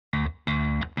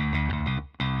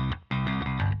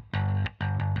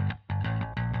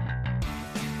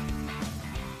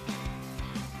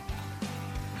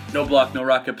No Block, No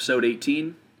Rock, episode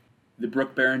 18, the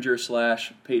Brooke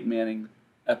Behringer / Peyton Manning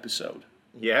episode.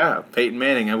 Yeah, Peyton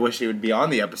Manning. I wish he would be on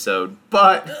the episode,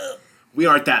 but we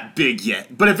aren't that big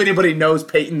yet. But if anybody knows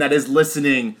Peyton that is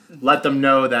listening, let them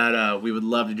know that we would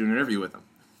love to do an interview with him.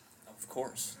 Of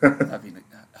course. I mean,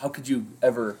 how could you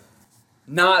ever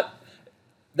not...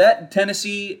 That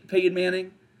Tennessee Peyton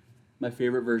Manning, my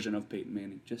favorite version of Peyton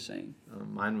Manning, just saying.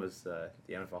 Mine was the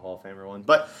NFL Hall of Famer one.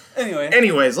 But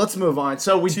anyways, let's move on.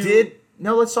 So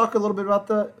let's talk a little bit about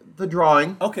the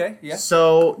drawing. Okay, yeah.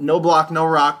 So No Block, No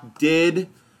Rock did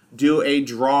do a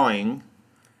drawing,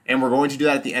 and we're going to do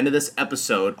that at the end of this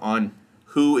episode on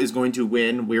who is going to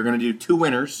win. We're going to do 2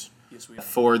 winners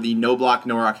for the No Block,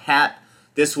 No Rock hat.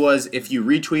 This was if you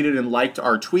retweeted and liked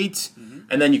our tweets,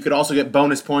 and then you could also get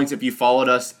bonus points if you followed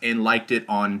us and liked it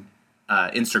on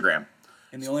Instagram.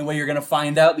 And the only way you're going to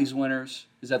find out these winners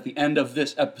is at the end of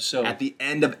this episode. At the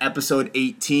end of episode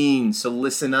 18, so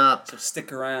listen up. So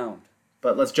stick around.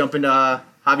 But let's jump into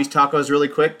Javi's Tacos really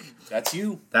quick. That's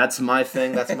you. That's my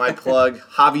thing. That's my plug.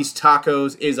 Javi's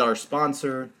Tacos is our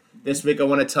sponsor. This week I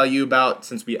want to tell you about,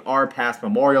 since we are past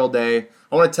Memorial Day,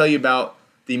 I want to tell you about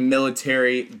the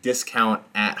military discount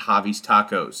at Javi's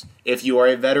Tacos. If you are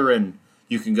a veteran,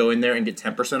 you can go in there and get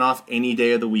 10% off any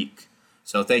day of the week.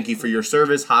 So thank you for your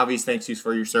service. Javi's thanks you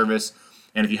for your service.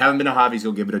 And if you haven't been to Javi's,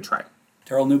 you'll give it a try.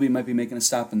 Terrell Newby might be making a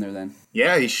stop in there then.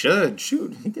 Yeah, he should.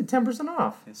 Shoot, he get 10%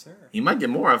 off. Yes, sir. He might get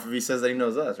more off if he says that he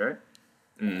knows us, right?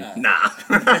 Nah.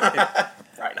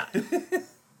 Probably not.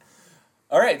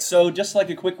 All right, so just like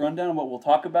a quick rundown of what we'll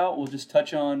talk about, we'll just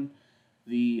touch on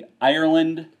the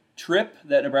Ireland trip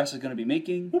that Nebraska is going to be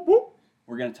making. Whoop, whoop.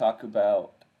 We're going to talk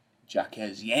about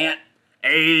Jaquez Yant.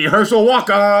 Hey,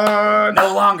 HerschelWalkOn!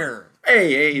 No longer.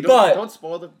 Hey, don't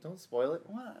spoil it. Don't spoil it.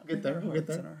 What? We'll get there.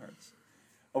 It's in our hearts.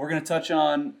 We're going to touch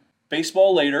on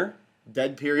baseball later.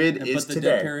 Dead period is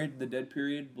today. The dead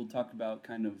period, we'll talk about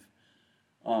kind of,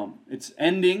 it's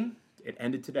ending. It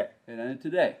ended today. It ended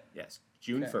today. Yes,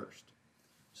 June 1st.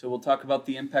 So we'll talk about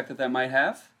the impact that might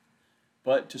have.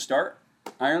 But to start,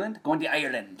 Ireland, going to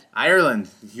Ireland. Ireland,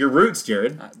 your roots,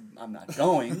 Jared. I'm not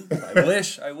going.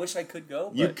 I wish I could go.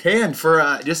 But you can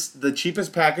for just the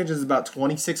cheapest package is about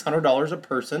 $2,600 a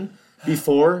person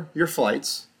before your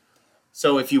flights.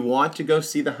 So if you want to go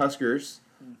see the Huskers,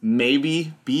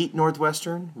 maybe beat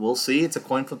Northwestern, we'll see. It's a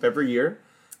coin flip every year.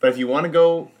 But if you want to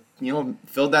go,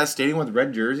 fill that stadium with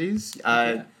red jerseys,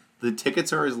 the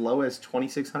tickets are as low as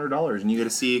 $2,600, and you get to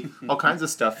see all kinds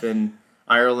of stuff in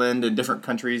Ireland and different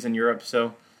countries in Europe.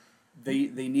 So they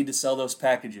need to sell those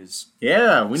packages.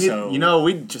 Yeah, we need.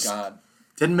 We just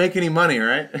didn't make any money,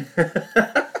 right?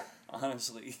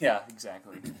 Honestly, yeah,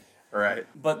 exactly. Right.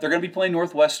 But they're going to be playing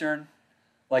Northwestern.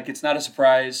 Like, it's not a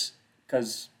surprise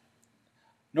because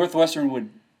Northwestern would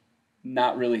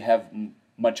not really have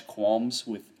much qualms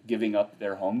with giving up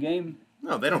their home game.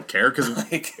 No, they don't care because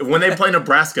when they play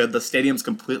Nebraska, the stadium's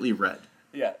completely red.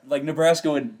 Yeah, like Nebraska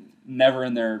would never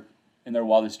in their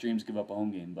wildest dreams give up a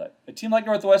home game, but a team like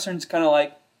Northwestern's kind of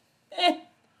like,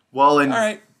 Well, and all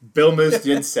right. Bill Moose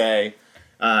did say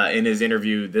in his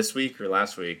interview this week or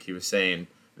last week, he was saying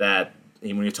that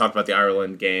when he talked about the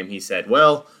Ireland game, he said,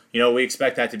 well, we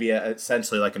expect that to be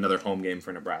essentially like another home game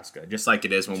for Nebraska, just like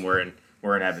it is when we're in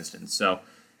Evanston. So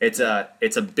it's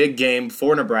a big game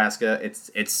for Nebraska. It's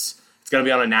going to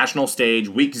be on a national stage,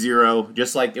 week 0,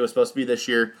 just like it was supposed to be this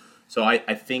year. So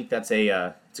I think that's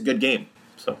it's a good game.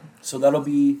 So that'll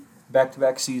be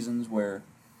back-to-back seasons where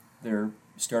they're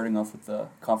starting off with the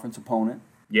conference opponent.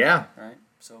 Yeah. Right.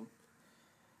 So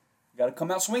you got to come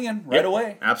out swinging right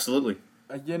away. Absolutely.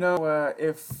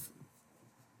 If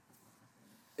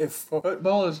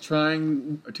football is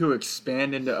trying to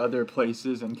expand into other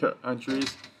places and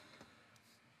countries,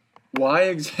 why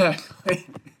exactly?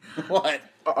 What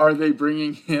are they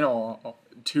bringing in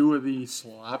 2 of the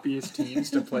sloppiest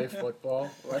teams to play football?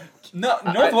 No,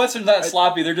 Northwestern's not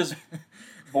sloppy. They're just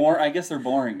boring. I guess they're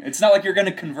boring. It's not like you're going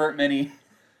to convert many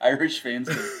Irish fans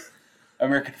to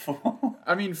American football.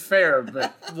 I mean, fair,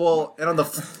 but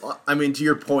and to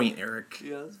your point, Eric.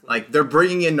 Yeah, like they're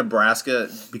bringing in Nebraska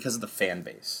because of the fan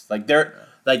base. They're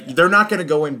not going to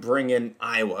go and bring in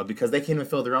Iowa because they can't even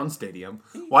fill their own stadium.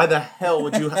 Why the hell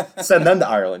would you send them to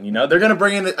Ireland? They're going to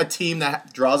bring in a team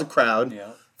that draws a crowd.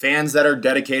 Yeah. Fans that are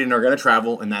dedicated and are going to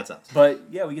travel, and that's us. But,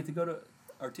 yeah, our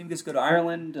team gets to go to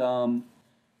Ireland.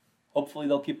 Hopefully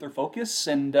they'll keep their focus.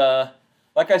 And,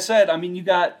 like I said, I mean, you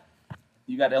got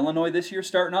Illinois this year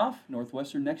starting off,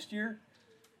 Northwestern next year.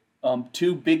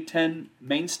 2 Big Ten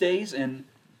mainstays, and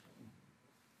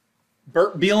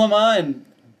Burt Bielema and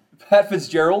Pat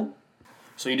Fitzgerald.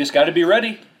 So you just got to be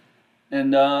ready.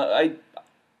 And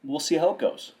we'll see how it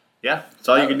goes. Yeah, that's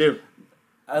all you can do.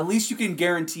 At least you can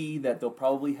guarantee that they'll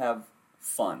probably have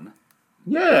fun.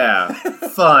 Yeah,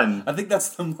 fun. I think that's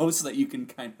the most that you can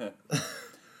kind of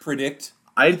predict.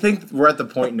 I think we're at the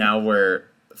point now where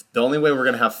the only way we're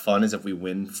going to have fun is if we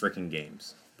win freaking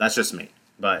games. That's just me,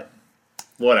 but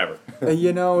whatever.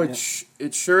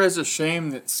 It sure is a shame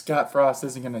that Scott Frost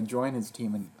isn't going to join his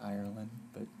team in Ireland,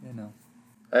 but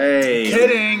Hey,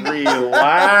 kidding.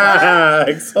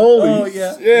 Relax. Holy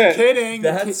shit. Kidding.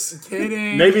 That's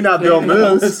kidding. Maybe not Bill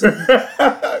Moose.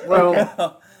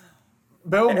 Well,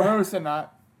 Bill Moose and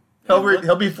not.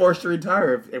 He'll be forced to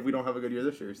retire if we don't have a good year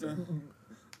this year. So.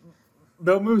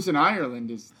 Bill Moose in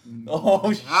Ireland is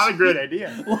not a great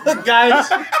idea. Look, guys,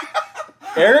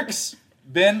 Eric's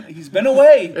been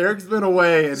away. Eric's been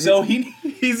away, and so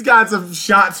he's got some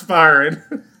shots firing.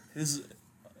 His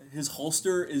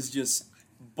holster is just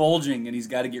bulging, and he's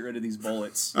got to get rid of these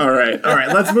bullets. All right.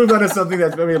 Let's move on to something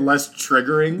that's maybe less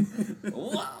triggering.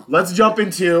 Let's jump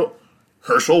into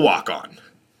HerschelWalkOn.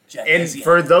 And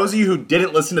for those of you who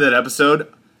didn't listen to that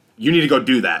episode, you need to go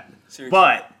do that. Seriously.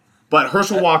 But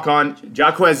HerschelWalkOn,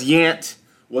 Jaquez Yant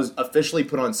was officially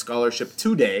put on scholarship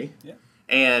today. Yeah.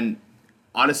 And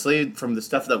honestly, from the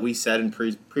stuff that we said in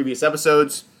previous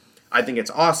episodes, I think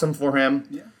it's awesome for him.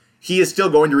 Yeah. He is still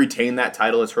going to retain that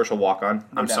title as HerschelWalkOn.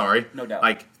 I'm sorry. No doubt.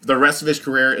 Like, the rest of his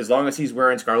career, as long as he's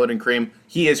wearing scarlet and cream,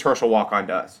 he is HerschelWalkOn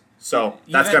to us. So,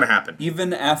 that's going to happen.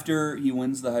 Even after he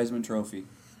wins the Heisman Trophy,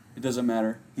 it doesn't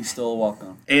matter. He's still a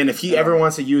walk-on. And if he ever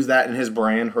wants to use that in his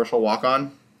brand, HerschelWalkOn,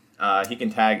 he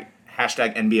can tag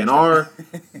 #NBNR.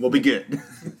 We'll be good.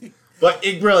 But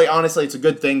it really, honestly, it's a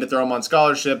good thing to throw him on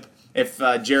scholarship. If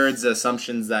Jared's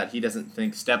assumptions that he doesn't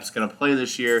think Stepp's going to play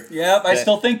this year. Yep, I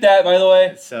still think that, by the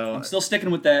way. So I'm still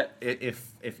sticking with that.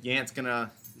 If Yant's going to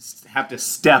have to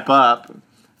step up,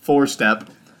 4-step.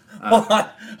 Hold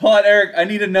on, Eric. I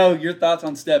need to know your thoughts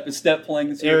on Stepp. Is Stepp playing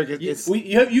this year? Eric,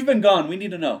 you've been gone. We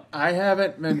need to know. I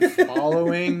haven't been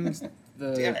following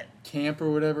the camp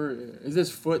or whatever. Is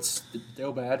his foot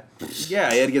still bad?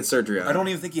 Yeah, he had to get surgery on it. I don't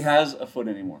even think he has a foot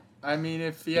anymore. I mean,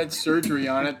 if he had surgery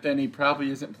on it, then he probably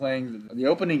isn't playing the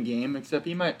opening game. Except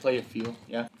he might play a few.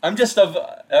 Yeah. I'm just of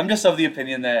the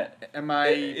opinion that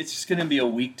it's it's just going to be a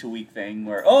week-to-week thing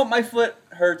where my foot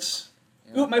hurts.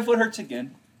 Yeah. Ooh, my foot hurts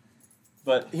again.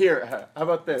 But here, how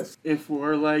about this? If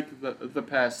we're like the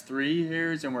past 3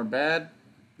 years and we're bad,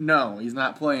 no, he's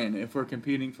not playing. If we're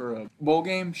competing for a bowl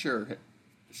game, sure,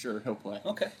 he'll play.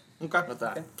 Okay. With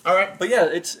that. Okay. All right. But yeah,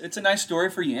 it's a nice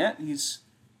story for Yant. He's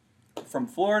from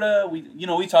Florida. We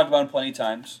talked about him plenty of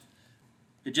times.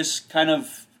 It just kind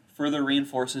of further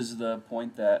reinforces the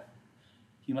point that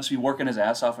he must be working his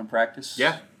ass off in practice.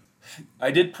 Yeah.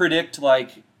 I did predict,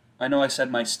 I know I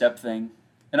said my step thing,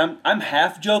 and I'm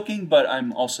half joking, but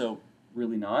I'm also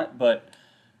really not. But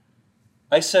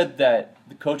I said that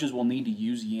the coaches will need to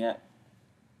use Yant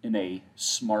in a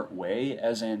smart way,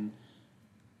 as in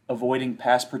avoiding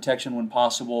pass protection when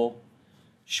possible,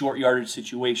 short yardage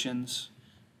situations.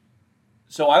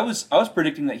 So I was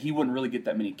predicting that he wouldn't really get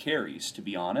that many carries, to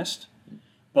be honest.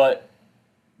 But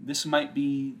this might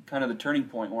be kind of the turning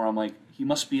point where I'm like, he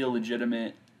must be a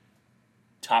legitimate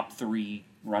top 3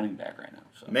 running back right now.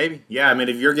 So. Maybe. Yeah, I mean,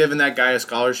 if you're giving that guy a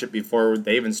scholarship before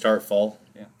they even start fall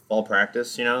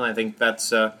practice, I think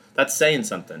that's saying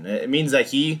something. It means that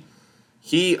he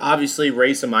obviously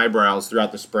raised some eyebrows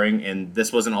throughout the spring, and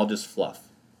this wasn't all just fluff.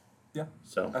 Yeah.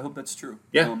 So I hope that's true.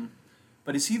 Yeah.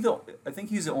 But is he I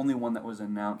think he's the only one that was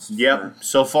announced. Yep,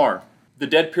 so far. The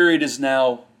dead period is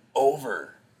now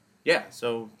over. Yeah,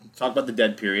 so talk about the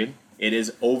dead period. It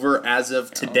is over as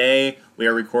of today. We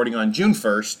are recording on June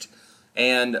 1st.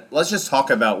 And let's just talk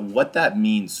about what that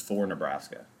means for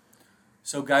Nebraska.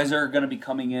 So guys are going to be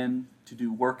coming in to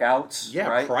do workouts,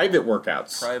 right? Private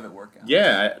workouts. Private workouts.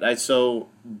 Yeah, so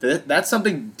that's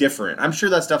something different. I'm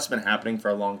sure that stuff's been happening for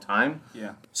a long time.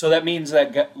 Yeah. So that means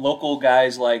that local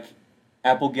guys like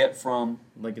Applegate from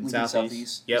Lincoln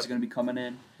Southeast is going to be coming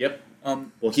in. Yep.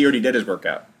 Well, he already did his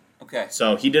workout. Okay.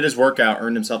 So he did his workout,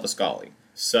 earned himself a Scully.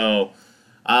 So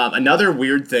another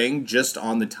weird thing, just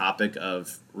on the topic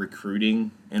of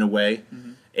recruiting in a way,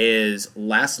 is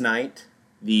last night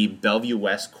the Bellevue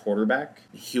West quarterback,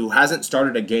 who hasn't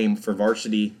started a game for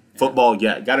varsity football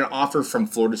yet, got an offer from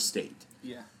Florida State.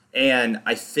 Yeah. And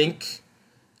I think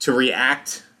to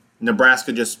react,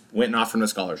 Nebraska just went and offered him a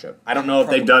scholarship. I don't know if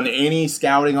they've done any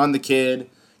scouting on the kid.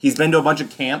 He's been to a bunch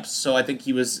of camps, so I think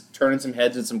he was turning some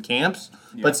heads at some camps,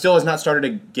 but still has not started a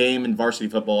game in varsity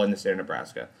football in the state of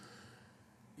Nebraska.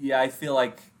 Yeah, I feel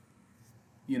like,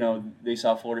 they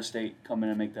saw Florida State come in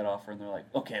and make that offer, and they're like,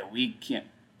 okay, we can't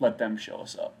let them show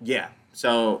us up. Yeah,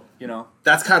 so You know?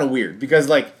 that's kind of weird because,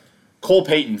 Cole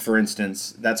Payton, for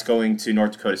instance, that's going to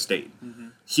North Dakota State. Mm-hmm.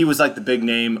 He was like the big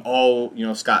name. Oh,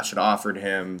 Scott should have offered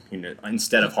him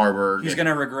instead of Harburg. He's going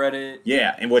to regret it.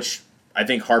 Yeah, in which I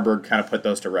think Harburg kind of put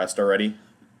those to rest already.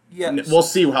 Yeah. We'll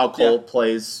see how Cole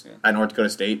plays at North Dakota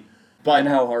State. And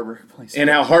how Harburg plays. And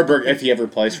how Harburg, if he ever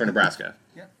plays for Nebraska.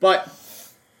 Yeah. But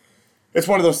it's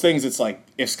one of those things, it's like,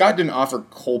 if Scott didn't offer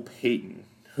Cole Payton,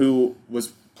 who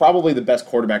was probably the best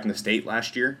quarterback in the state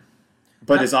last year,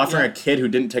 but is offering a kid who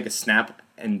didn't take a snap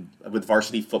with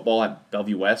varsity football at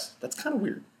Bellevue West, that's kind of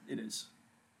weird. It is.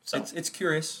 So. It's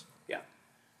curious. Yeah.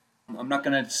 I'm not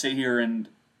going to sit here and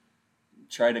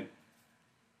try to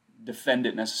defend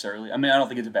it necessarily. I mean, I don't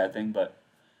think it's a bad thing, but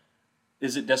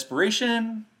is it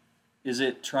desperation? Is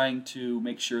it trying to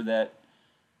make sure that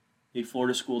a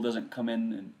Florida school doesn't come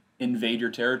in and invade your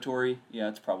territory? Yeah,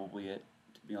 that's probably it,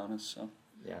 to be honest. So.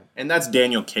 Yeah, and that's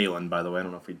Daniel Kalin, by the way. I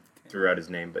don't know if we threw out his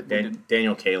name, but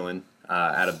Daniel Kalin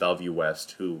out of Bellevue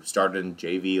West, who started in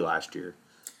JV last year,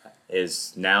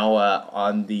 is now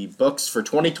on the books for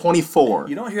 2024.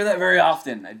 You don't hear that very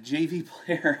often, a JV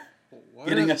player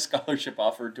getting a scholarship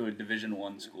offer to a Division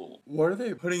I school. What are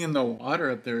they putting in the water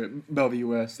up there at Bellevue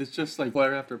West? It's just like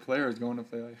player after player is going to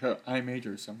play like I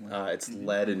major somewhere. It's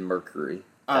lead and mercury.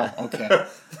 Oh, okay.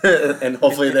 And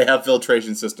hopefully they have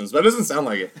filtration systems, but it doesn't sound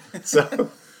like it.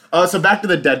 So back to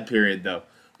the dead period, though.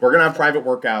 We're going to have private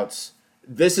workouts.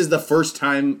 This is the first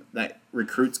time that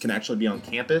recruits can actually be on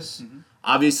campus. Mm-hmm.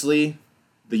 Obviously,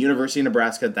 the University of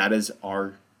Nebraska, that is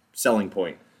our selling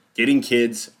point. Getting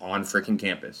kids on freaking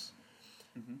campus.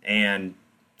 Mm-hmm. And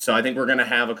so I think we're going to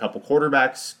have a couple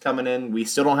quarterbacks coming in. We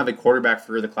still don't have a quarterback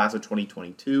for the class of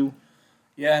 2022.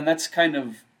 Yeah, and that's kind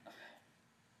of,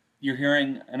 you're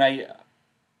hearing, and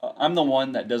I'm the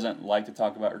one that doesn't like to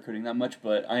talk about recruiting that much,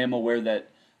 but I am aware that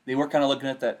they were kind of looking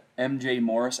at that MJ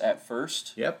Morris at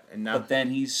first. Yep. And now, but then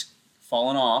he's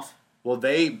fallen off. Well,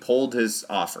 they pulled his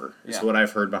offer, is what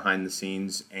I've heard behind the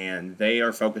scenes, and they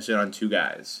are focusing on two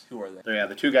guys. Who are they? So,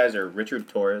 the two guys are Richard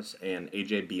Torres and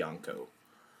AJ Bianco.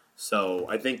 So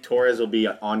I think Torres will be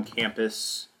on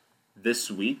campus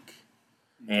this week,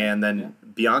 and then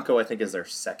Bianco I think is their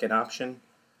second option.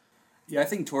 Yeah, I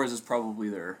think Torres is probably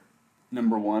their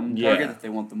number one target if they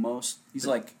want the most. He's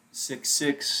like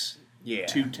 6'6",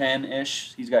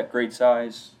 210-ish. He's got great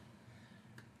size.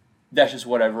 That's just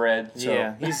what I've read. So.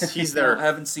 Yeah, he's their. I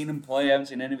haven't seen him play. I haven't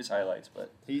seen any of his highlights, but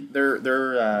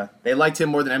they liked him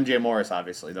more than MJ Morris,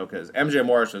 obviously, though, because MJ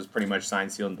Morris was pretty much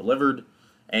signed, sealed, and delivered,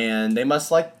 and they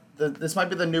must like this might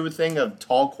be the new thing of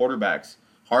tall quarterbacks.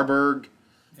 Harburg.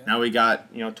 Yeah. Now we got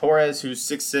Torres, who's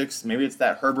 6'6". Maybe it's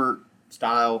that Herbert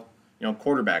style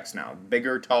quarterbacks now,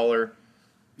 bigger, taller,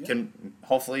 can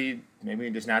hopefully maybe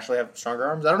just naturally have stronger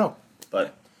arms. I don't know,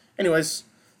 but anyways,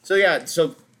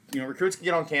 so recruits can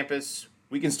get on campus.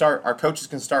 We can start. Our coaches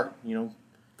can start.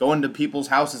 Going to people's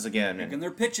houses again making their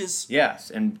pitches.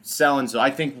 Yes, and selling. So I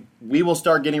think we will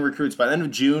start getting recruits by the end of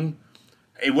June.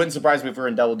 It wouldn't surprise me if we're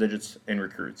in double digits in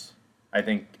recruits. I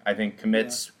think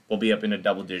commits will be up into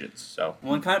double digits. So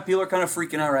people are kind of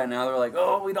freaking out right now. They're like,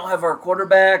 "Oh, we don't have our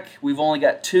quarterback. We've only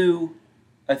got 2,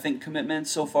 I think,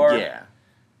 commitments so far." Yeah,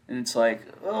 and it's like,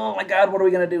 "Oh my God, what are we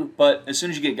gonna do?" But as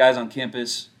soon as you get guys on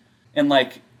campus, and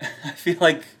I feel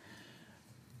like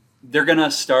they're gonna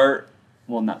start.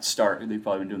 Well, not start. They've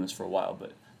probably been doing this for a while,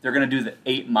 but they're gonna do the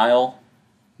 8-mile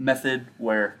method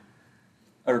where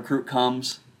a recruit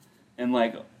comes. And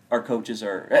our coaches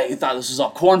are, hey, you thought this was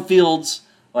all cornfields?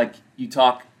 You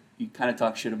kind of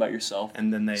talk shit about yourself,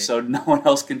 and then so no one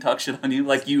else can talk shit on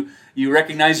you. You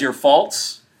recognize your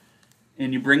faults,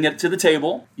 and you bring it to the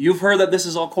table. You've heard that this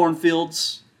is all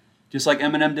cornfields, just like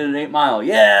Eminem did at 8 Mile.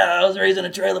 Yeah, I was raised in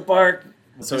a trailer park.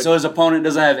 So his opponent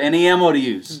doesn't have any ammo to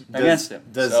use against him.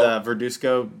 Does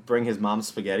Verduzco bring his mom's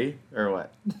spaghetti or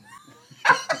what?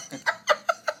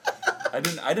 I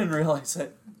didn't realize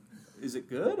that. Is it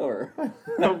good or?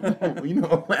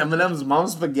 Eminem's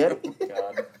mom's spaghetti. Oh,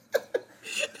 God.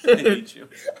 I hate you.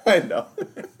 I know.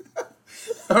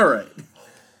 All right.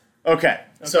 Okay.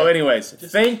 So, anyways,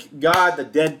 thank God the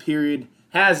dead period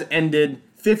has ended.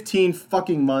 15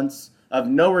 fucking months of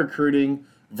no recruiting,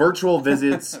 virtual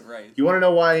visits. Right. You want to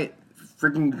know why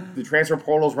freaking the transfer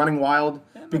portal is running wild?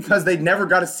 Because they never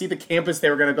got to see the campus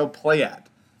they were going to go play at.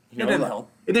 It didn't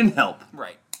help. It didn't help.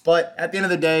 Right. But at the end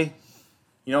of the day,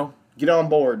 get on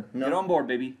board. Get on board,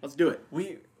 baby. Let's do it.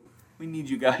 We need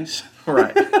you guys.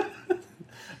 Right.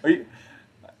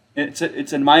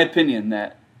 It's in my opinion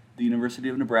that the University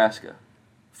of Nebraska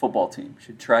football team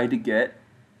should try to get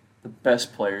the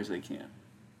best players they can.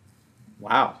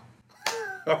 Wow.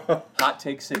 Hot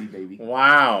take city, baby.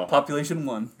 Wow. Population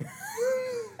 1.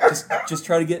 Just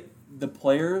try to get the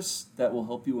players that will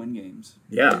help you win games.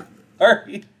 Yeah. All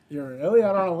right. You're really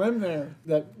out on a limb there.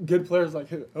 That good players like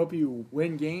help you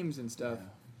win games and stuff.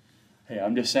 Hey,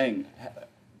 I'm just saying,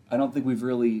 I don't think we've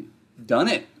really done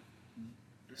it.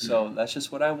 So that's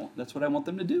just what I want. That's what I want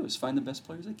them to do, is find the best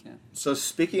players they can. So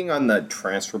speaking on the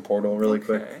transfer portal really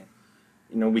quick,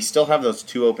 we still have those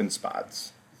 2 open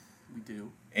spots. We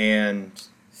do. And,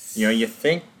 you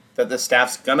think that the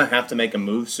staff's going to have to make a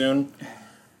move soon.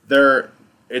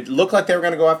 It looked like they were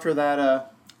going to go after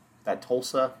that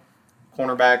Tulsa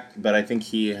cornerback, but I think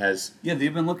he has... Yeah,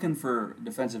 they've been looking for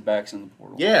defensive backs in the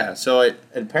portal. Yeah, so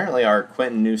apparently our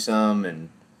Quentin Newsome and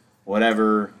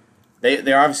whatever,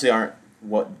 they obviously aren't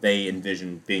what they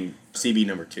envision being CB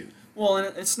number 2. Well,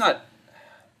 and it's not...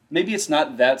 Maybe it's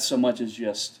not that so much as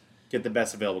just... Get the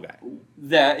best available guy.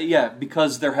 That, yeah,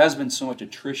 because there has been so much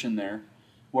attrition there,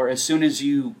 where as soon as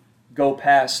you go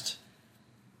past...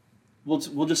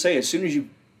 We'll just say, as soon as you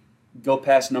go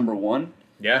past number 1...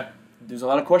 Yeah. There's a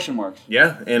lot of question marks.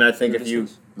 Yeah, and I think if you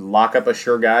lock up a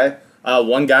sure guy,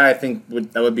 one guy I think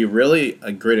that would be really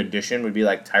a great addition would be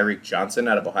like Tyreek Johnson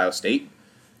out of Ohio State.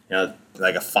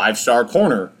 Like a 5-star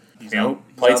corner.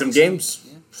 Played some games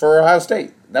for Ohio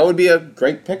State. That would be a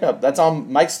great pickup. That's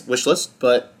on Mike's wish list,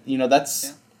 but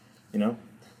that's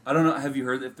I don't know. Have you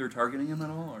heard if they're targeting him at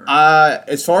all? Or?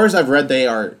 As far as I've read,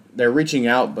 they're reaching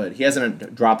out, but he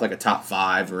hasn't dropped like a top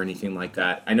 5 or anything like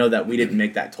that. I know that we didn't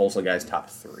make that Tulsa guy's top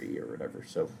 3 or whatever,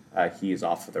 so he is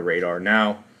off the radar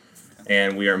now,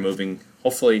 and we are moving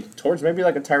hopefully towards maybe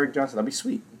like a Tyreek Johnson. That'd be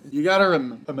sweet. You gotta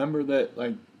remember that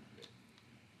like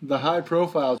the high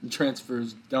profile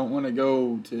transfers don't want to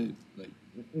go to like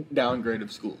downgrade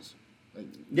of schools. Like,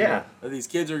 Yeah. These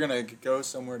kids are gonna go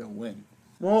somewhere to win.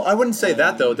 Well, I wouldn't say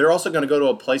that though. They're also going to go to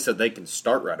a place that they can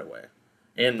start right away.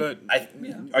 And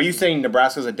are you saying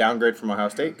Nebraska's a downgrade from Ohio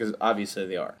State? Because obviously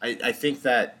they are. I think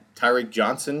that Tyreek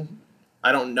Johnson,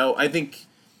 I don't know. I think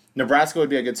Nebraska would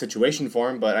be a good situation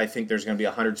for him, but I think there's going to be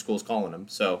 100 schools calling him.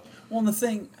 So, well, and the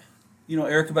thing,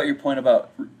 Eric, about your point about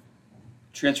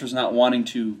transfers not wanting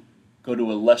to go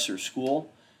to a lesser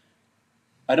school,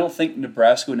 I don't think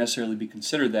Nebraska would necessarily be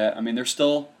considered that. I mean,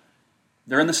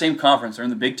 they're in the same conference. They're in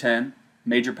the Big Ten,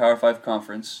 major Power 5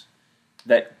 conference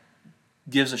that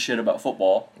gives a shit about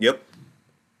football. Yep.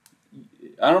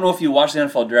 I don't know if you watch the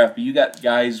NFL draft, but you got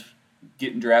guys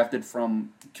getting drafted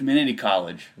from community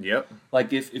college. Yep.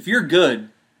 Like, if you're good,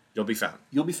 You'll be found.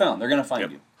 you'll be found. They're going to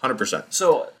find you. 100%.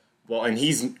 So, Well, and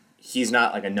he's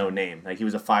not like a no name. Like he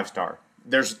was a 5-star.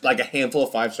 There's like a handful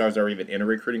of 5-stars that are even in a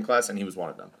recruiting class, and he was one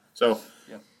of them. So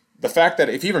the fact that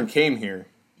if he even came here,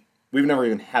 we've never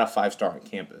even had a 5-star on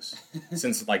campus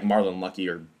since like Marlon Lucky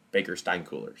or Baker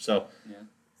Steinkuhler. So,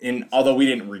 although we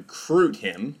didn't recruit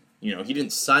him, he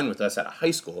didn't sign with us at a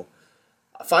high school.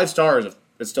 A 5-star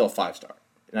is still a 5-star.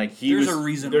 Like There's a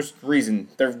reason. There's reason.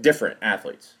 They're different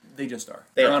athletes. They just are.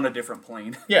 They They're are. on a different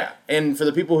plane. Yeah, and for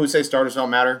the people who say starters don't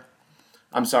matter,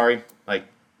 I'm sorry. Like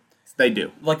they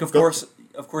do. Like, of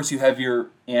course, you have your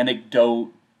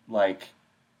anecdote, like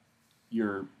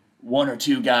your 1 or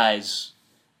 2 guys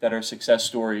that are success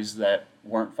stories that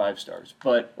weren't 5-stars,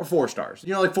 but Or 4 stars.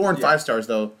 Like 4 and 5 stars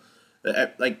though.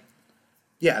 They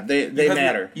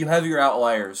matter. You have your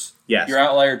outliers. Yes. Your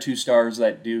outlier 2 stars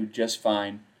that do just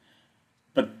fine,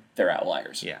 but they're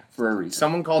outliers. Yeah. For a reason.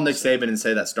 Someone call Nick Saban and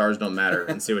say that stars don't matter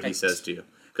and see what he says to you.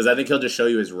 Because I think he'll just show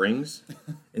you his rings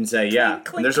and say,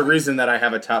 and there's a reason that I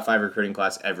have a top 5 recruiting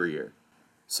class every year.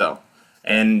 So,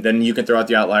 and then you can throw out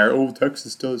the outlier,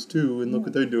 Texas does too, and look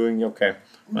what they're doing. Okay,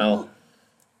 well,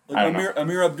 I don't know.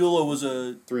 Amir Abdullah was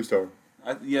a 3-star.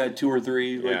 2 or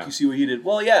 3. Like, Yeah. you see what he did.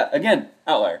 Well, again,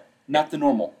 outlier, not the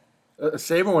normal.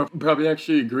 Saban would probably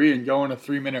actually agree and go on a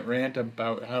 3-minute rant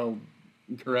about how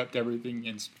corrupt everything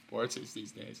in sports is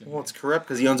these days. Well, it's corrupt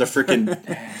because he owns a freaking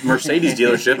Mercedes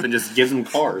dealership and just gives them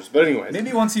cars. But anyways.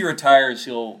 Maybe once he retires,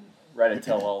 he'll write a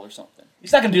tell-all or something.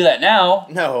 He's not going to do that now.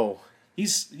 No.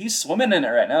 He's swimming in it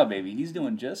right now, baby. He's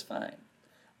doing just fine.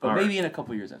 But All maybe right. in a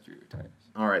couple years after he retires.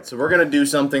 All right, so we're going to do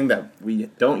something that we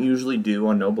don't usually do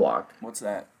on No Block. What's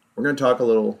that? We're going to talk a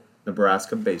little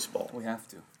Nebraska baseball. We have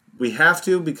to. We have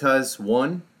to because,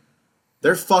 1,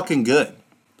 they're fucking good.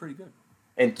 Pretty good.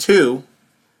 And 2,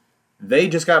 they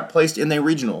just got placed in the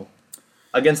regional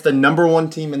against the number 1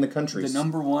 team in the country. The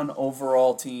number 1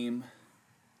 overall team,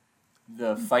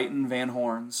 the Fightin' Van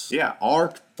Horns. Yeah,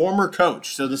 our former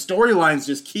coach. So the storylines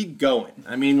just keep going.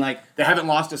 I mean, like, they haven't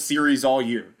lost a series all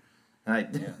year.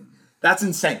 That's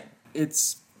insane.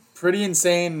 It's pretty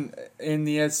insane in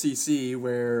the SEC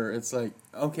where it's like,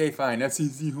 okay, fine,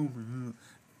 SEC home.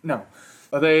 No.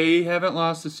 They haven't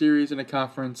lost a series in a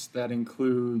conference that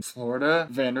includes Florida,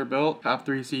 Vanderbilt, top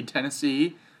 3 seed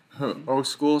Tennessee,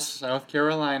 host schools, South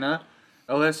Carolina,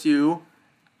 LSU,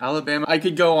 Alabama. I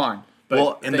could go on.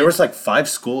 But there was like 5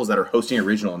 schools that are hosting a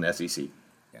regional in the SEC.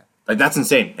 Yeah. Like, that's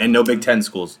insane. And no Big Ten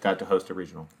schools got to host a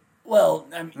regional. Well,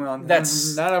 I mean,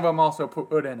 that's none of them also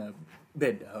put in a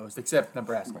bid to host, except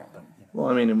Nebraska. But, Well,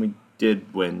 I mean, and we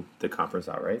did win the conference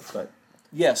outright, but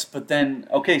yes, but then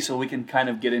okay, so we can kind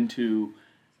of get into.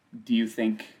 Do you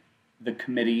think the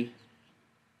committee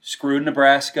screwed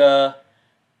Nebraska?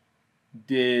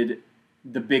 Did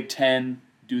the Big Ten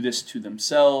do this to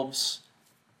themselves?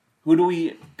 Who do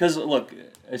we? Because look,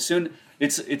 as soon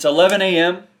it's 11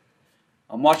 a.m.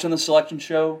 I'm watching the selection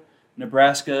show.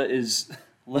 Nebraska is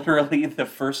literally the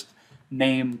first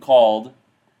name called,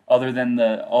 other than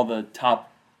all the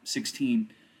top 16.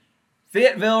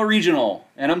 Fayetteville Regional,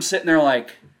 and I'm sitting there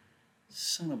like,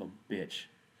 son of a bitch.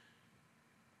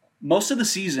 Most of the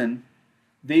season,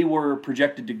 they were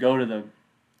projected to go to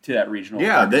that regional.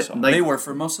 Yeah, they were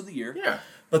for most of the year. yeah.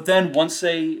 But then once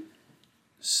they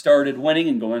started winning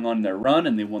and going on their run,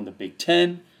 and they won the Big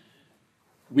Ten,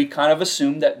 we kind of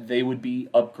assumed that they would be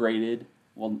upgraded.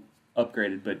 Well,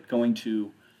 upgraded, but going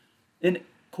to an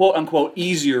quote unquote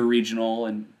easier regional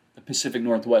in the Pacific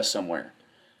Northwest somewhere.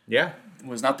 Yeah. It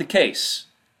was not the case.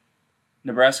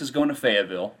 Nebraska's going to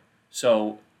Fayetteville.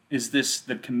 So is this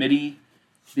the committee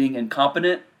being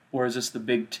incompetent, or is this the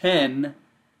Big Ten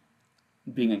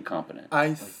being incompetent?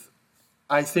 I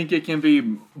think it can be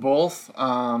both.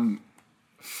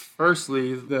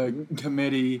 Firstly, the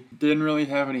committee didn't really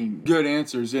have any good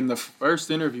answers. In the first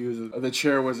interview, the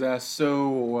chair was asked, so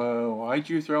why'd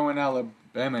you throw in Alabama?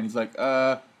 And he's like,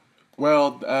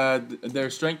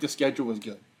 their strength of schedule was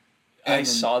good. I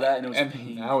saw that, and it was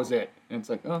and that was it. And it's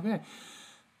like, okay.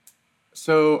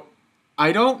 So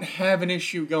I don't have an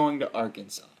issue going to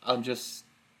Arkansas. I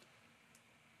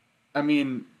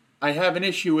have an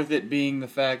issue with it being the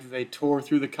fact that they tore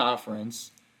through the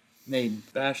conference. They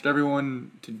bashed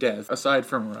everyone to death, aside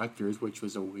from Rutgers, which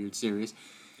was a weird series.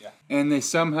 Yeah. And they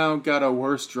somehow got a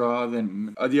worse draw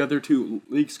than the other 2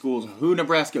 league schools who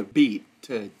Nebraska beat.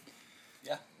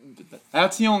 Yeah.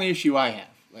 That's the only issue I have.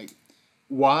 Like,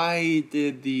 why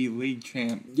did the league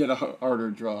champ get a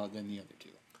harder draw than the other 2?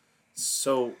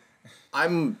 So,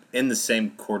 I'm in the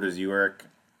same court as you, Eric.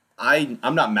 I'm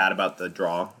not mad about the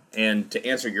draw. And to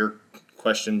answer your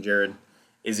question, Jared,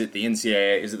 is it the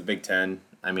NCAA? Is it the Big Ten?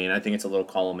 I mean, I think it's a little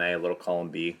column A, a little column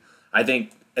B. I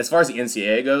think as far as the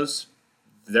NCAA goes,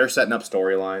 they're setting up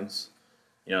storylines.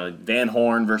 You know, Van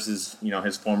Horn versus,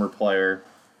 his former player.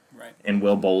 Right. And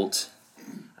Will Bolt.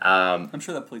 I'm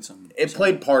sure that played some. It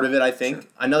played part of it, I think.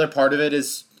 Sure. Another part of it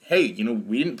is, hey,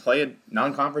 we didn't play a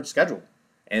non-conference schedule.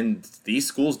 And these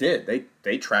schools did.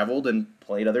 They traveled and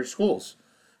played other schools,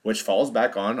 which falls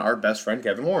back on our best friend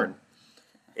Kevin Warren.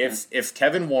 If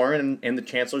Kevin Warren and the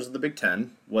chancellors of the Big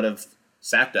Ten would have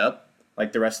sacked up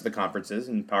like the rest of the conferences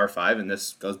in Power 5, and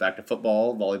this goes back to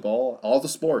football, volleyball, all the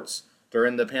sports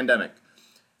during the pandemic,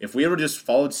 if we would have just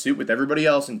followed suit with everybody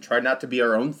else and tried not to be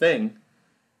our own thing,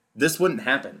 this wouldn't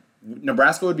happen.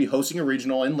 Nebraska would be hosting a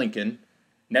regional in Lincoln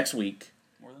next week.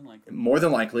 More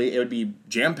than likely, it would be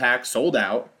jam-packed, sold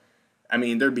out. I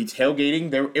mean, there'd be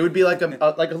tailgating. It would be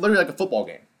literally like a football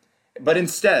game. But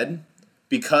instead,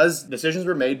 because decisions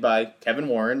were made by Kevin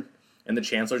Warren and the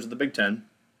chancellors of the Big Ten,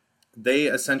 they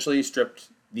essentially stripped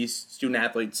these student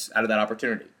athletes out of that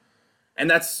opportunity. And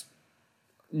that's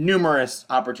numerous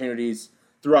opportunities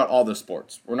throughout all the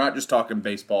sports. We're not just talking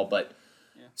baseball, but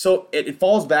so it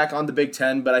falls back on the Big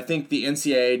Ten, but I think the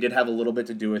NCAA did have a little bit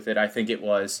to do with it. I think it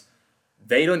was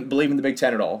they don't believe in the Big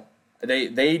Ten at all.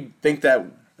 They think that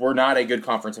we're not a good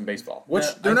conference in baseball, which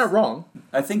they're not wrong.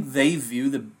 I think they view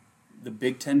the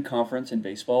Big Ten conference in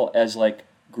baseball as like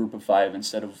Group of 5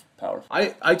 instead of Power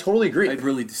 5. I totally agree. I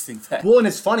really just think that. Well, and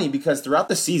it's funny because throughout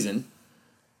the season,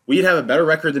 we'd have a better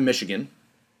record than Michigan.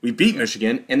 We beat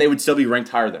Michigan, and they would still be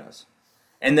ranked higher than us.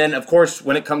 And then, of course,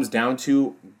 when it comes down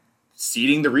to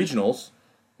seeding the regionals,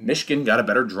 Michigan got a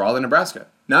better draw than Nebraska.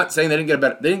 Not saying they didn't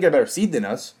get a better seed than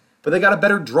us, but they got a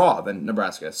better draw than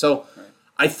Nebraska. So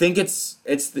I think it's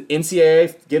the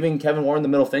NCAA giving Kevin Warren the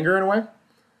middle finger in a way,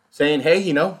 saying, hey,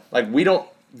 we don't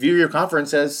view your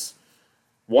conference as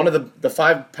one of the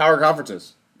 5 power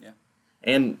conferences. Yeah.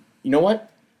 And you know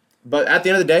what? But at the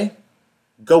end of the day,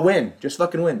 go win. Just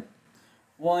fucking win.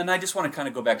 Well, and I just want to kind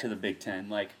of go back to the Big Ten.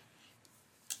 Like,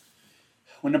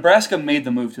 when Nebraska made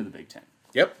the move to the Big Ten.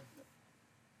 Yep.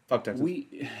 Fuck Texas.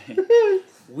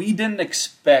 We didn't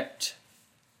expect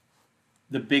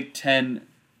the Big Ten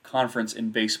conference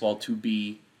in baseball to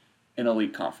be an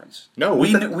elite conference. No,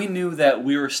 we knew that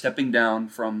we were stepping down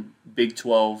from Big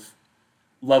 12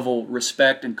 level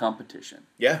respect and competition.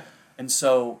 Yeah. And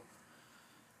so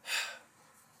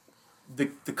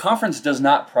the conference does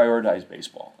not prioritize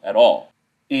baseball at all.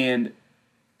 And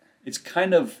it's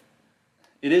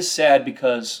it is sad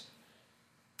because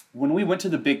when we went to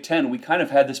the Big Ten, we kind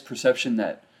of had this perception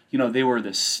that, they were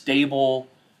this stable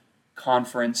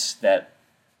conference that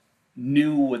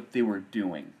knew what they were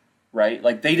doing, right?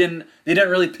 Like they didn't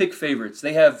really pick favorites.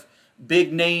 They have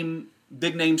big name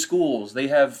schools. They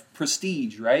have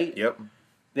prestige, right? Yep.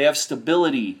 They have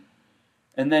stability.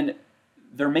 And then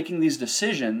they're making these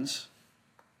decisions,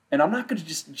 and I'm not going to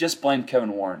just blame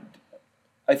Kevin Warren.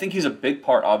 I think he's a big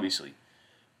part, obviously.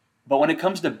 But when it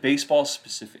comes to baseball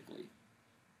specifically,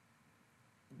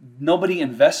 nobody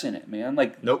invests in it, man.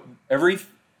 Like, Nope. Every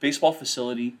baseball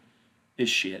facility is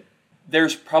shit.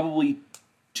 There's probably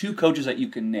 2 coaches that you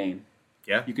can name.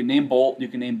 Yeah. You can name Bolt, you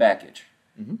can name Bakich.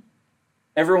 Mm-hmm.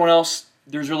 Everyone else,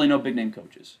 there's really no big name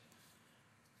coaches.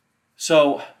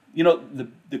 So,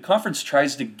 the conference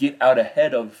tries to get out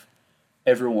ahead of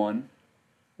everyone.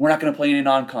 We're not going to play any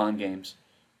non-con games.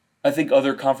 I think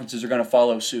other conferences are going to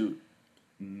follow suit.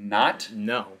 Not.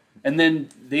 No. And then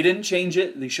they didn't change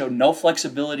it. They showed no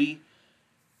flexibility.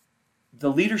 The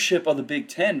leadership of the Big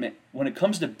Ten, when it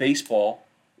comes to baseball,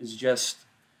 is just,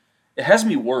 it has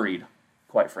me worried,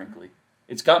 quite frankly.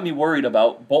 It's got me worried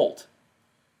about Bolt.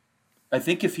 I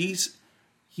think if he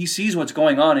sees what's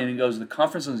going on and he goes, the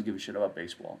conference doesn't give a shit about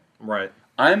baseball. Right.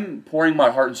 I'm pouring my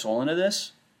heart and soul into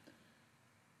this.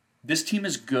 This team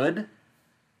is good,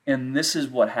 and this is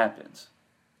what happens.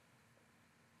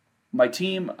 My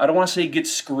team, I don't want to say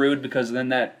gets screwed because then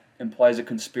that implies a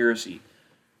conspiracy.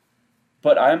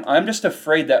 But I'm just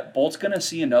afraid that Bolt's going to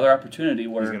see another opportunity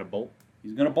where He's going to bolt.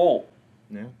 He's going to bolt.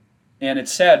 Yeah. And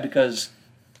it's sad because,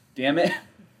 damn it,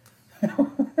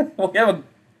 we have a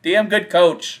damn good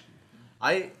coach.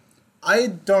 I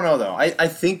don't know, though. I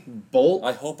think Bolt...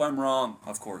 I hope I'm wrong,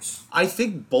 of course. I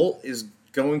think Bolt is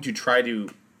going to try to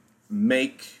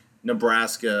make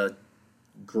Nebraska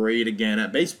great again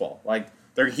at baseball. Like,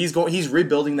 he's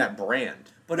rebuilding that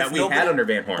brand that we had under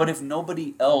Van Horn. But if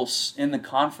nobody else in the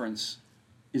conference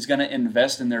is going to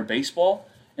invest in their baseball,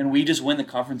 and we just win the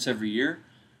conference every year,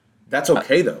 that's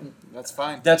okay, though. That's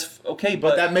fine. that's okay.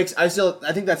 But that makes I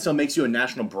think that still makes you a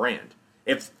national brand.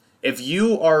 If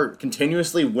you are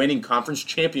continuously winning conference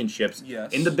championships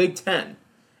Yes. in the Big Ten,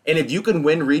 and if you can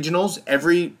win regionals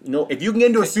if you can get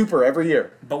into a super every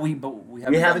year, but we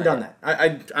haven't done that.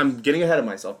 I'm getting ahead of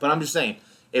myself, but I'm just saying,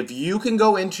 if you can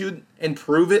go into and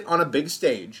prove it on a big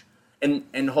stage,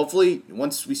 and hopefully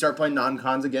once we start playing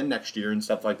non-cons again next year and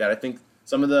stuff like that, I think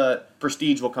some of the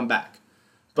prestige will come back.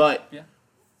 But Yeah.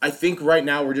 I think right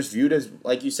now we're just viewed as,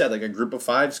 like you said, like a group of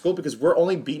 5 school because we're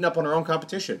only beating up on our own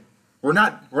competition. We're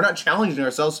not challenging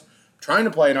ourselves trying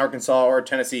to play in Arkansas or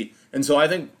Tennessee. And so I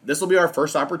think this will be our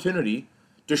first opportunity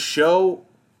to show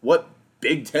what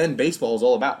Big Ten baseball is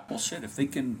all about. Well, shit, if they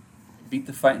can beat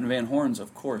the Fighting Van Horns,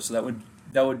 of course, that would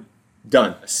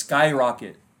Done.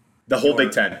 skyrocket. The whole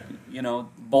Big Ten.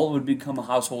 Bolt would become a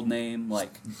household name,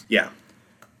 like Yeah.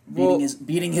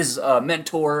 beating his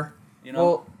mentor.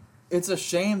 Well, it's a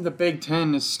shame the Big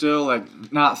Ten is still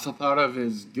not thought of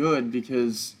as good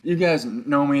because you guys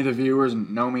know me, the viewers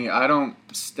know me. I don't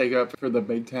stake up for the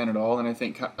Big Ten at all, and I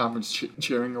think conference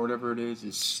cheering or whatever it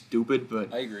is stupid.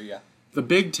 But I agree. Yeah. the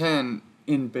Big Ten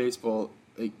in baseball,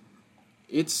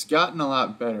 it's gotten a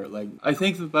lot better. I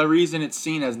think the reason it's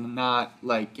seen as not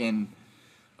in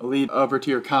elite upper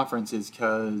tier conference is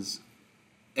because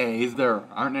there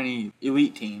aren't any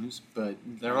elite teams, but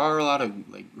there are a lot of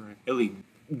elite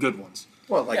good ones.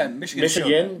 Well,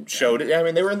 Michigan showed it. I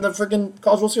mean, they were in the freaking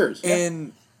College World Series.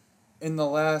 In the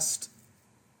last,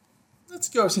 let's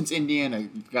go since Indiana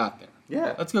got there.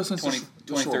 Yeah. Let's go since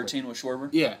 2013 with Schwarber.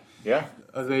 Yeah. Yeah.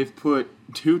 They've put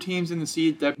 2 teams in the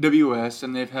CWS,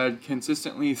 and they've had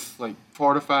consistently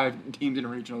 4 to 5 teams in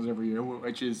regionals every year,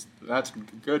 that's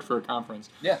good for a conference.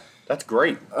 Yeah. That's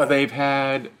great. They've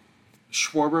had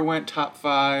Schwarber went top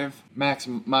 5. Max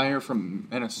Meyer from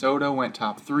Minnesota went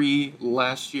top 3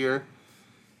 last year.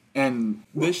 And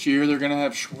this year they're going to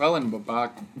have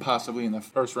Schwellenbach possibly in the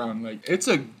first round. It's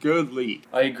a good league.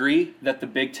 I agree that the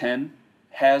Big Ten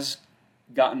has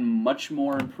gotten much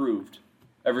more improved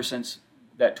ever since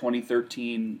that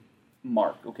 2013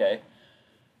 mark, okay?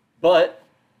 But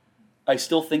I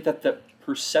still think that the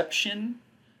perception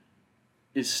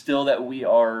is still that we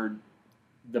are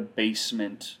the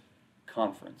basement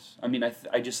conference. I mean,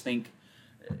 I just think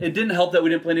it didn't help that we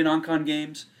didn't play any non-con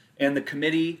games, and the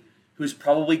committee, who's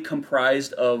probably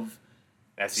comprised of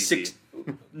SEC.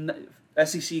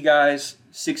 SEC guys,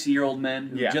 60-year-old men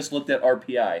who just looked at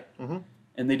RPI,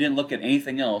 and they didn't look at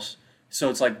anything else. So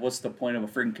it's what's the point of a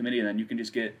freaking committee? And then you can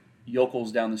just get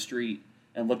yokels down the street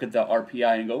and look at the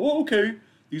RPI and go, oh, okay,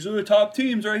 these are the top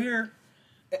teams right here.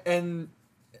 And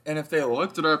if they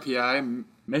looked at RPI,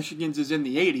 Michigan's is in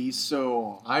the 80s,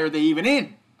 so why are they even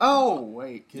in? Oh,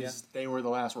 wait, because they were the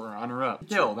last runner-up.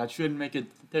 Still, that shouldn't make a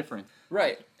difference.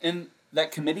 Right. And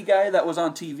that committee guy that was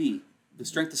on TV, the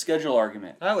strength of schedule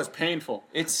argument. That was painful.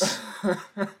 It's...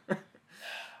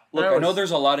 Look, I know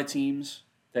there's a lot of teams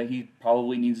that he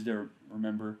probably needs to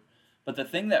remember, but the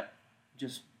thing that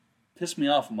just pissed me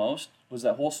off most was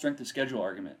that whole strength of schedule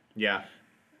argument. Yeah.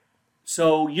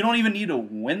 So you don't even need to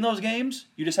win those games.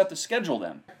 You just have to schedule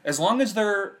them. As long as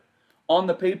they're on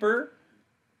the paper,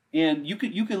 and you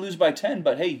could lose by 10,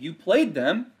 but hey, you played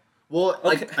them. Well,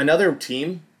 like another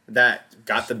team that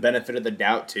got the benefit of the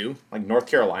doubt too, like North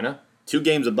Carolina, 2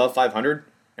 games above 500,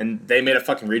 and they made a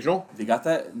fucking regional. They got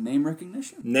that name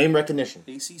recognition. Name recognition.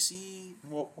 ACC.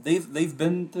 Well, they've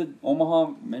been to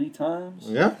Omaha many times.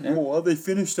 Yeah. Well, they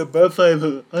finished above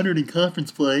 500 in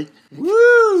conference play.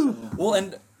 Woo! Well,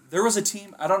 and there was a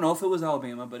team, I don't know if it was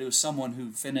Alabama, but it was someone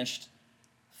who finished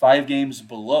 5 games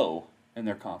below in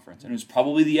their conference. And it was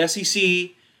probably the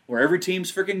SEC, where every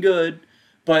team's freaking good.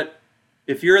 But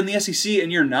if you're in the SEC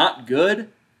and you're not good,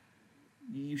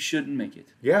 you shouldn't make it.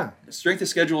 Yeah. The strength of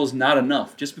schedule is not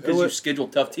enough. Just because you schedule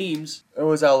tough teams. It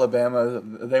was Alabama.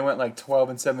 They went like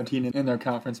 12-17 in their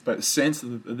conference, but since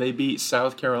they beat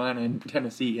South Carolina and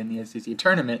Tennessee in the SEC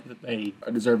tournament, they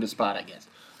deserved a spot, I guess.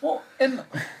 Well, and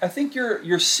I think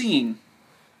you're seeing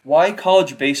why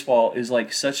college baseball is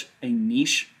like such a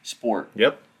niche sport.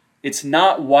 Yep. It's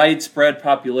not widespread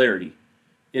popularity.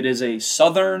 It is a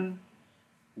Southern,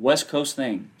 West Coast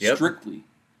thing, strictly.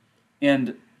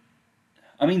 And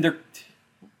I mean, they're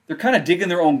kind of digging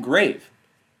their own grave.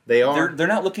 They are. They're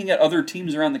not looking at other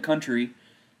teams around the country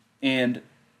and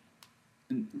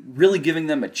really giving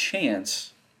them a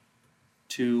chance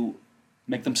to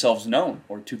make themselves known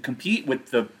or to compete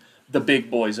with the big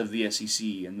boys of the SEC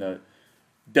and the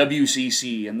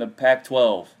WCC and the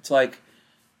Pac-12. It's like,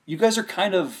 you guys are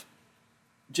kind of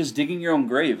just digging your own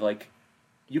grave. Like,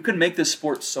 you can make this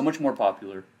sport so much more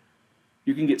popular.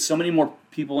 You can get so many more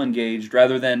people engaged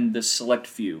rather than this select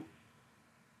few.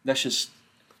 That's just,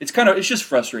 it's just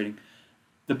frustrating.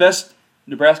 The best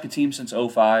Nebraska team since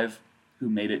 2005 who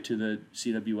made it to the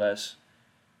CWS.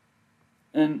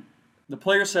 And the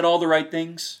players said all the right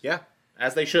things. Yeah,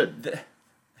 as they should.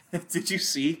 Did you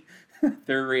see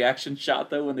their reaction shot,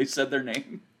 though, when they said their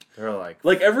name? They're like...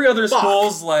 Like, every other fuck.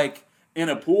 school's, like, in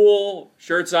a pool,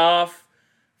 shirts off,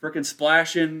 freaking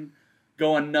splashing,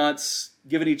 going nuts,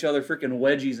 giving each other freaking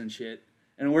wedgies and shit.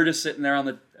 And we're just sitting there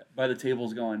by the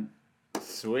tables going,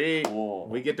 sweet. whoa,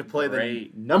 we get to play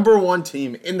great. the number 1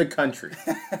 team in the country.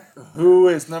 Who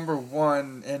is number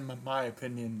 1, in my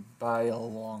opinion, by a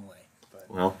long way. But.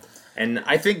 Well, and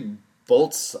I think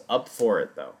Bolt's up for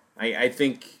it, though. I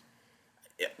think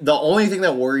the only thing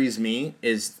that worries me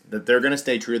is that they're going to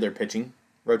stay true to their pitching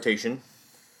rotation,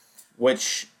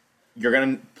 which you're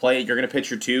going to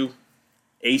pitch your 2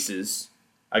 aces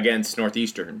against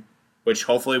Northeastern, which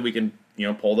hopefully we can,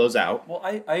 pull those out. Well,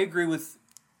 I agree with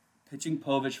pitching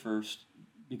Povich first,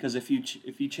 because if you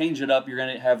change it up, you're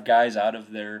going to have guys out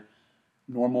of their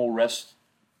normal rest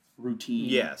routine.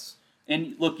 Yes.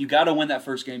 And look, you got to win that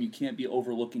first game. You can't be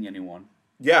overlooking anyone.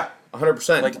 Yeah,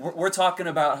 100%. Like, we're talking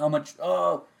about how much,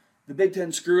 the Big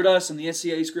Ten screwed us and the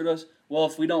SCA screwed us. Well,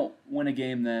 if we don't win a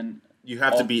game, then... You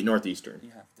have to beat Northeastern. You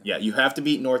have to. Yeah, you have to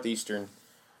beat Northeastern.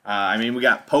 We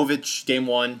got Povich, game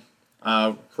 1,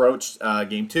 Roach,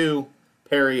 game 2,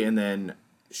 Perry, and then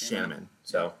Shannon.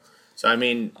 So I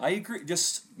agree.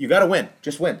 Just... You got to win.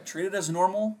 Just win. Treat it as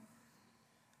normal.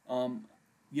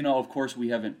 Of course, we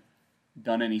haven't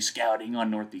done any scouting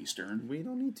on Northeastern. We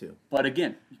don't need to. But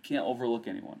again, you can't overlook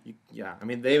anyone.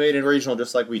 They made it regional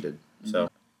just like we did. So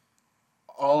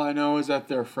all I know is that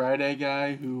their Friday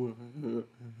guy who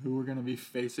we're going to be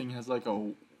facing has like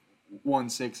a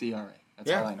 1.6 ERA.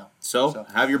 That's all I know. So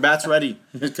have your bats ready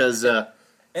because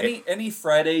any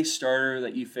Friday starter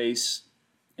that you face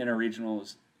in a regional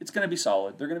it's going to be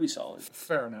solid. They're going to be solid.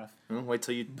 Fair enough. Wait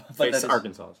till you face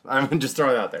Arkansas. I'm just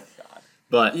throwing it out there. God.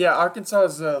 But yeah,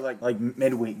 Arkansas's like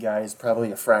midweek guy is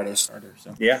probably a Friday starter.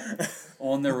 So yeah.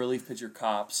 On their relief pitcher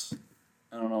Cops,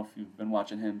 I don't know if you've been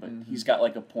watching him, but he's got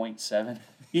like a 0.7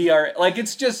 ERA. Like,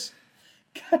 it's just,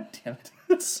 God damn it,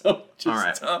 it's so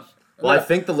just tough. Well, I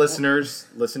think the listeners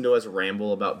listen to us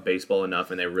ramble about baseball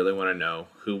enough, and they really want to know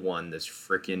who won this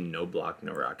freaking no block,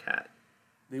 no rock hat.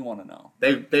 They want to know.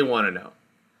 They want to know.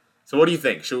 So what do you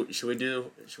think? Should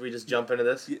we just jump into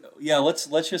this? Yeah, let's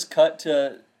just cut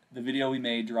to the video we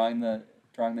made drawing the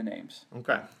names.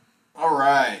 Okay. All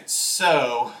right.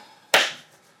 So,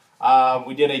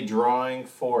 We did a drawing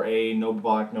for a No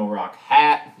Block, No Rock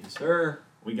hat. Yes, sir.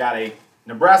 We got a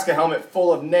Nebraska helmet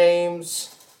full of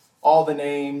names. All the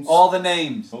names. All the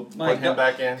names. Oh, put him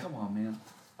back in. Come on, man.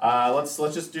 Let's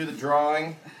just do the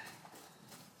drawing.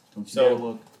 Don't you So- dare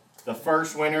look. The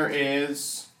first winner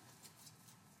is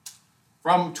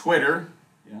from Twitter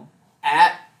Yeah.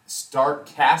 at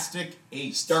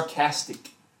Starcastic8. Starcastic.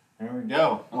 There we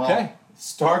go. Well, Okay.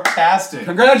 Starcastic.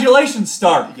 Congratulations,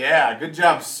 Stark. Yeah, good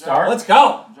job, Stark. Let's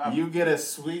go. You get a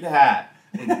sweet hat.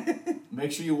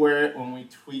 Make sure you wear it when we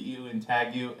tweet you and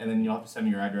tag you, and then you'll have to send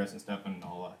me your address and stuff, and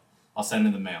I'll send it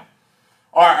in the mail.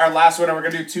 All right, our last winner. We're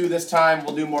gonna do 2 this time.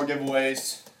 We'll do more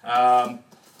giveaways.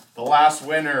 The last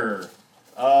winner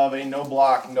of a No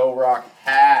Block, No Rock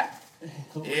hat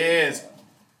is.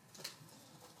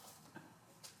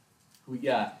 Who we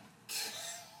got?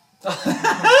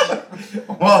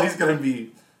 Well, he's gonna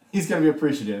be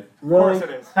appreciative. Really? Of course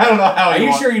it is. I don't know how. Are he you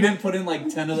won. sure you didn't put in like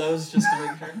 10 of those just to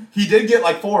make sure? He did get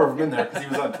like 4 of them in there because he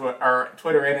was on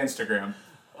Twitter and Instagram.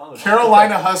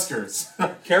 Carolina Huskers.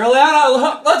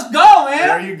 Carolina, let's go, man.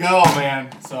 There you go, man.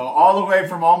 So all the way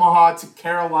from Omaha to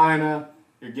Carolina,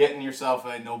 you're getting yourself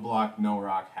a No Block, No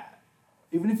Rock hat.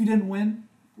 Even if you didn't win,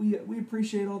 we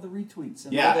appreciate all the retweets.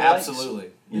 And Yeah, all the likes.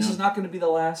 absolutely. This is not going to be the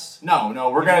last. No,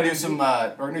 we're gonna do some.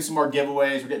 We're gonna do some more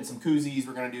giveaways. We're getting some koozies.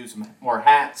 We're gonna do some more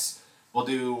hats. We'll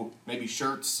do maybe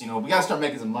shirts. We gotta start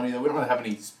making some money though. We don't really have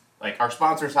any our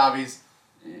sponsors, hobbies.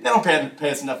 They don't pay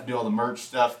us enough to do all the merch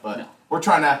stuff, but No. we're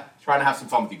trying to have some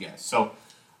fun with you guys. So,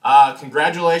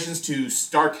 congratulations to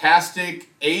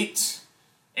Starcastic8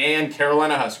 and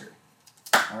Carolina Husker.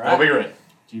 All We'll be ready.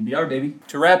 GBR, baby.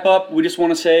 To wrap up, we just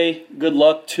want to say good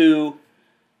luck to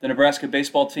the Nebraska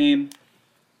baseball team.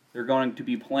 They're going to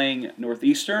be playing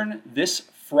Northeastern this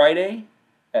Friday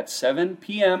at 7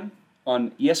 p.m.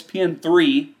 on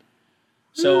ESPN3.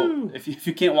 So if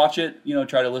you can't watch it,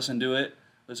 try to listen to it.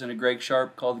 Listen to Greg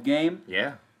Sharp call the game.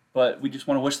 Yeah. But we just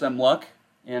want to wish them luck,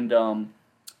 and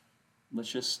let's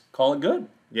just call it good.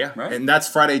 Yeah. Right. And that's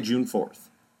Friday, June 4th.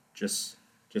 Just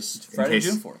Friday, in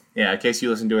case, June 4th. Yeah, in case you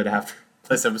listen to it after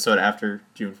this episode after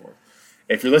June 4th.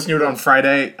 If you're listening to it on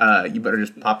Friday, you better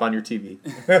just pop on your TV.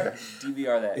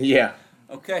 DVR that. Yeah.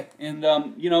 Okay, and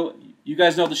you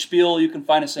guys know the spiel. You can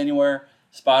find us anywhere: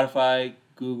 Spotify,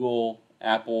 Google,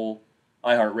 Apple,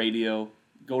 iHeartRadio.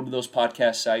 Go to those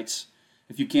podcast sites.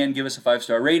 If you can, give us a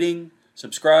 5-star rating,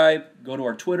 subscribe, go to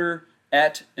our Twitter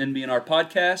at NBNR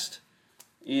Podcast,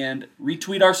 and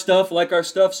retweet our stuff, like our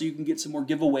stuff, so you can get some more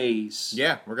giveaways.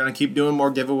 Yeah, we're going to keep doing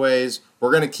more giveaways.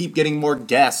 We're going to keep getting more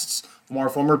guests, more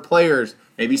former players,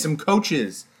 maybe some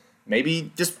coaches,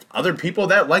 maybe just other people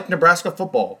that like Nebraska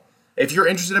football. If you're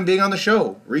interested in being on the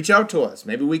show, reach out to us.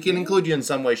 Maybe we can include you in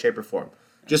some way, shape, or form.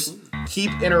 Just keep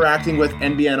interacting with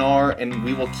NBNR, and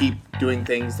we will keep doing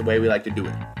things the way we like to do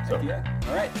it. So, Yeah.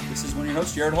 All right, this is one of your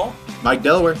hosts, Jared Hall. Mike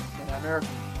Delaware. And I'm Eric.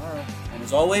 And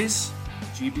as always,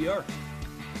 GBR.